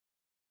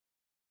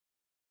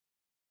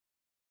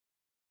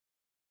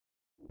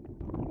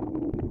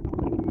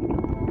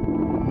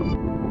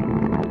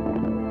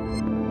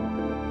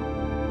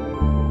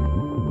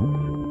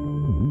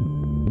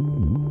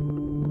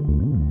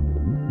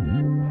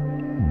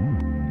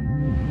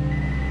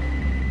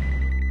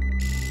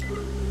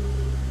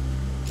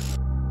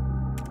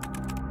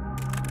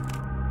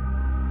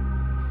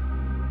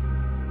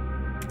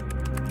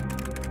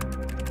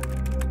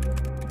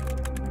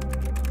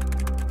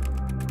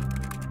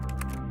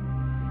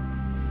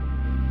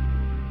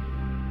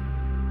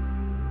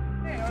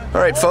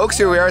Alright folks,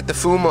 here we are at the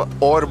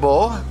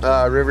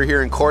Fium'orbo river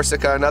here in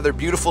Corsica, another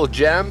beautiful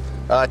gem.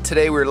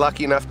 Today we were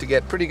lucky enough to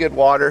get pretty good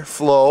water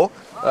flow.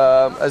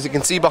 As you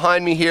can see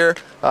behind me here,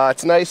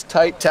 it's nice,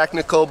 tight,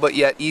 technical, but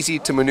yet easy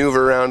to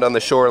maneuver around on the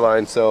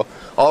shoreline. So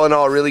all in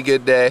all, really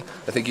good day.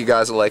 I think you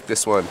guys will like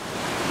this one.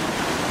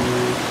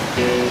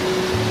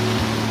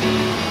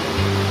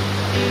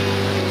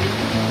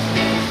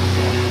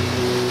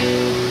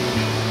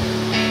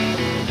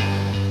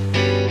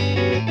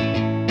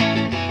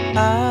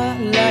 I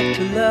like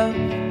to love,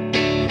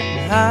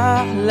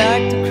 I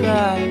like to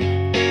cry,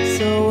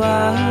 so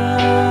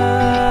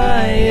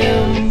I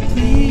am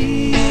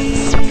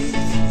pleased,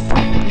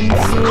 and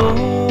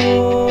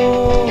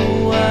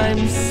so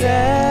I'm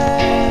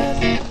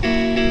sad.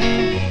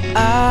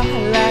 I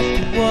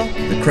like to walk.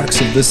 The crux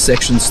of this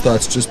section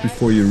starts just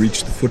before you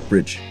reach the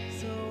footbridge.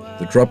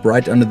 The drop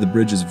right under the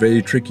bridge is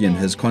very tricky and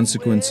has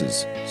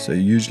consequences, so it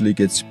usually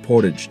gets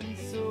portaged.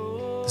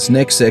 This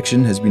next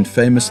section has been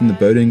famous in the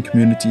boating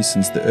community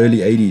since the early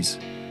 80s.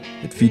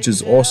 It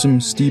features awesome,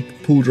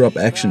 steep pool drop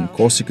action,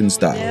 Corsican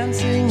style.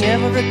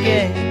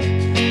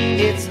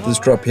 This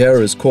drop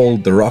here is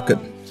called the Rocket,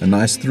 a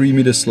nice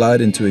 3-meter slide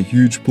into a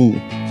huge pool.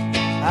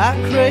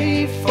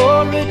 After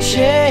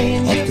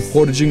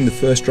portaging the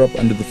first drop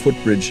under the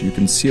footbridge, you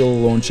can seal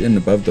launch in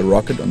above the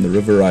Rocket on the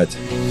river right.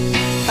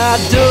 I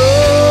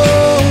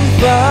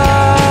don't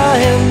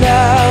find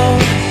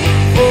out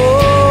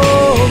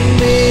for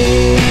me.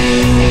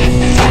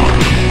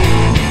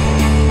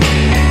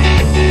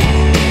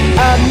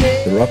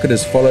 The Rocket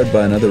is followed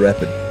by another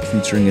rapid,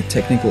 featuring a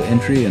technical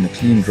entry and a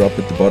clean drop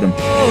at the bottom.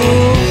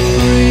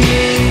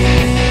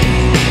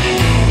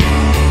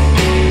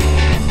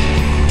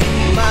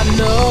 My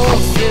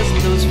nose is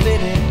loose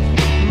fitting,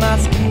 my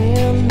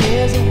skin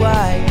is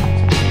white.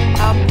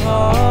 I'm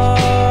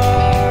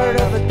part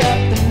of a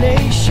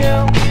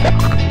destination,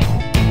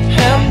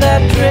 and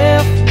that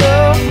drift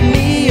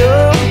me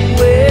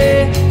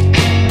away.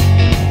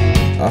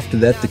 After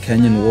that, the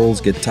canyon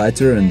walls get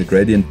tighter and the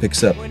gradient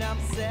picks up.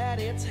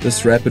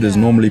 This rapid is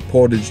normally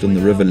portaged on the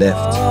river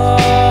left.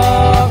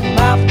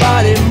 My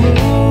body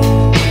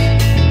moves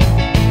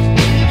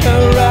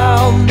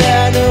around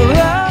and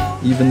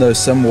around. Even though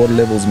some water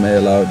levels may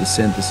allow a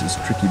descent, this is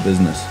tricky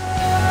business.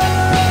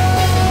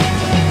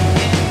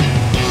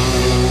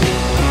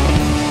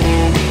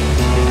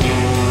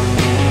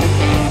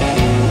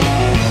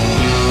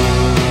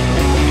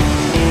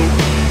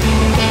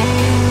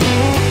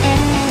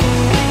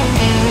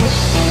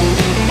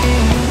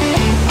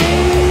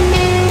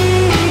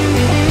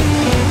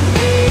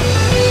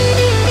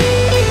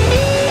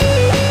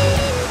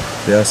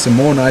 There are some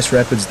more nice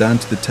rapids down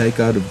to the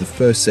takeout of the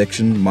first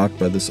section marked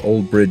by this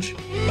old bridge.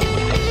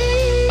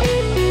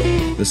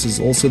 This is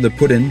also the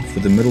put-in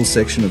for the middle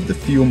section of the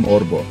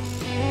Fium'orbo.